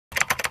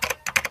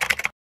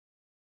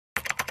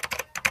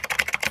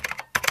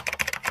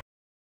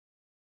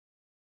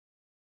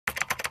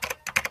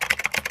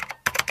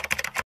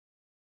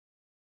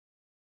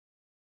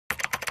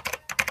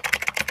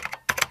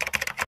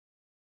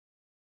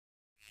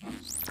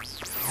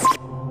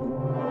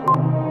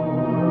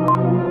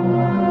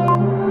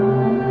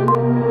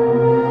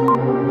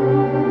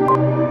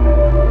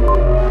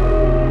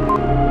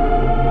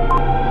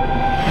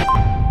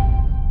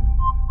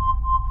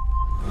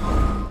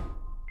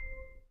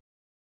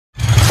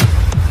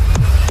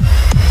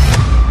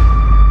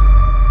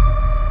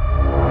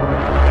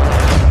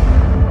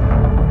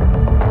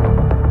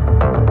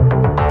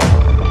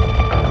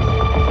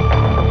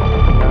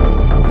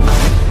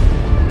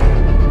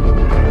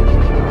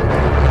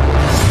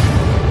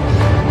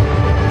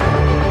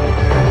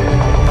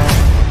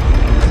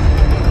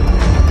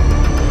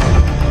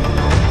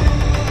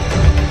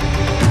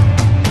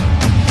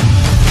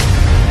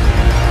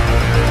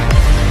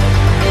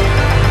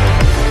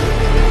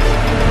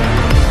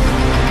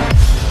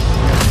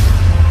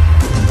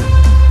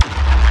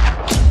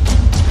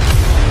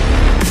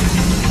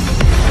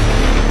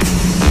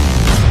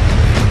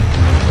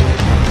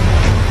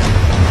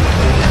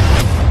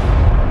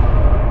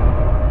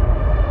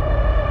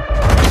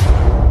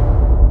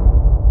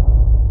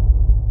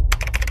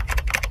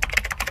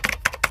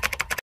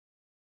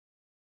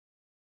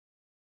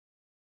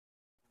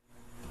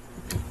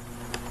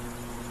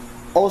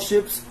All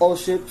ships, all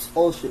ships,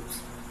 all ships.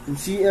 In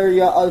sea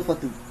area Alpha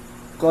 2.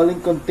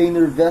 Calling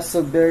container vessel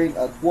bearing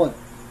at 1.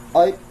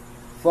 Height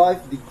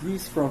 5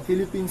 degrees from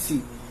Philippine Sea.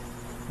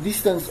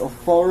 Distance of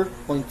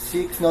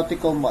 4.6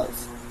 nautical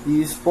miles.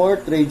 This is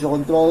Port Radio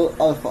Control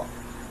Alpha.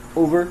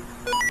 Over.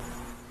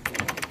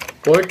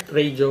 Port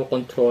Radio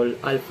Control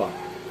Alpha.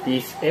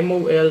 This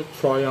MOL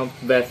Triumph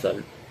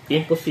vessel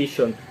in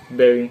position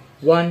bearing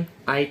 1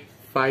 height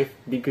 5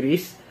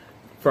 degrees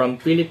from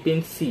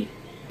Philippine Sea.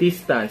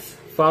 Distance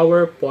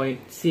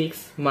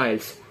 4.6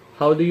 miles.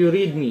 How do you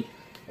read me?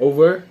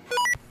 Over.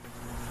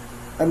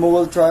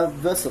 MOL Triumph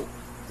vessel.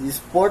 This is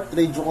Port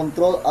Radio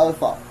Control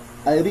Alpha.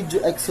 I read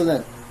you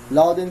excellent,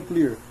 loud and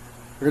clear.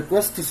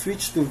 Request to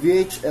switch to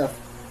VHF,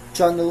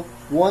 channel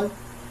 1,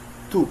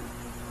 2.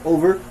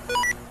 Over.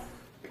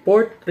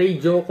 Port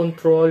Radio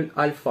Control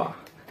Alpha.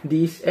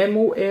 This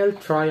MOL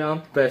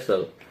Triumph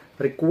vessel.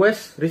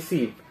 Request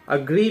received.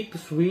 Agree to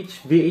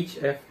switch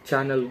VHF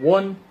channel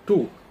 1,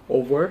 2.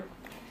 Over.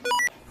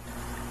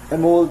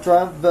 MOL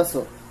Triumph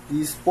vessel.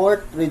 This is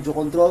Port Radio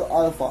Control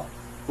Alpha.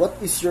 What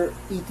is your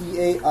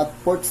ETA at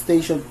port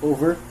station?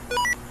 Over.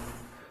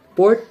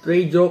 Port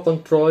Radio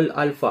Control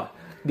Alpha.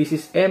 This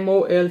is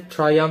MOL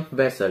Triumph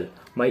vessel.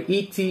 My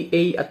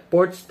ETA at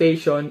port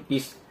station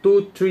is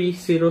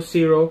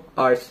 2300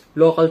 hours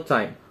local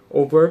time.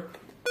 Over.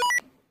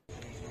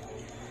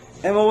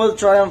 MOL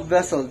Triumph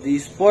vessel.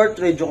 This is Port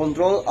Radio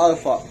Control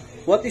Alpha.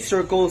 What is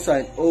your call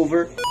sign?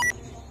 Over.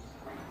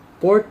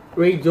 Port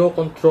Radio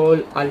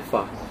Control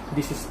Alpha.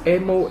 This is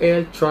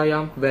MOL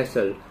Triumph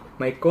vessel.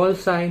 My call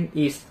sign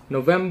is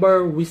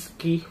November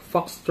Whiskey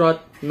Foxtrot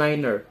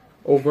Niner.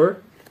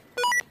 Over.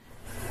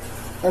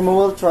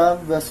 MOL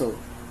Triumph vessel.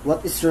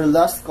 What is your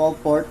last call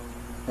port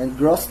and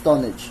gross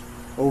tonnage?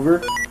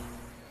 Over.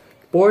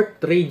 Port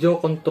Radio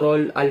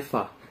Control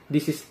Alpha.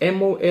 This is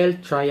MOL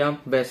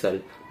Triumph vessel.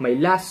 My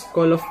last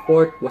call of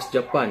port was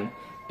Japan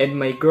and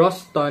my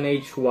gross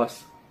tonnage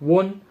was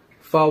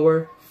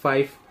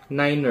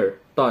 1,459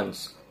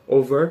 tons.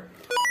 Over.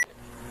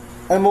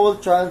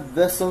 MOL Triumph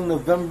vessel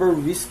November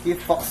Whiskey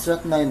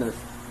Foxtrot Niner.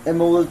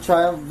 MOL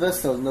Triumph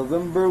vessel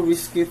November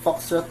Whiskey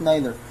Foxtrot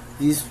Niner.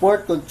 This is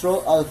Port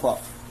Control Alpha.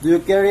 Do you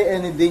carry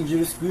any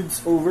dangerous goods?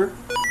 Over.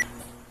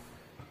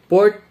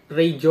 Port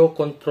Radio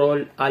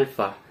Control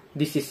Alpha.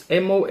 This is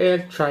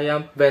MOL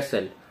Triumph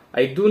vessel.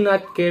 I do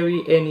not carry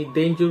any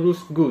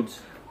dangerous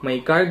goods. My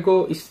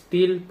cargo is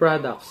steel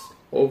products.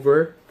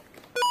 Over.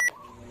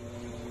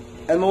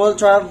 MOL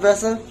Triumph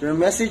vessel, your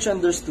message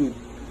understood.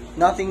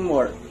 Nothing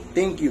more.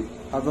 Thank you.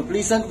 Have a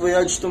pleasant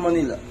voyage to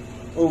Manila.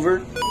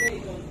 Over.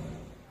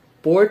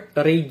 Port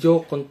Radio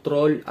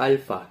Control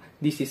Alpha.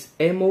 This is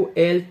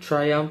MOL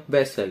Triumph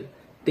vessel.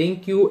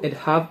 Thank you and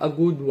have a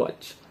good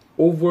watch.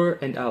 Over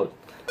and out.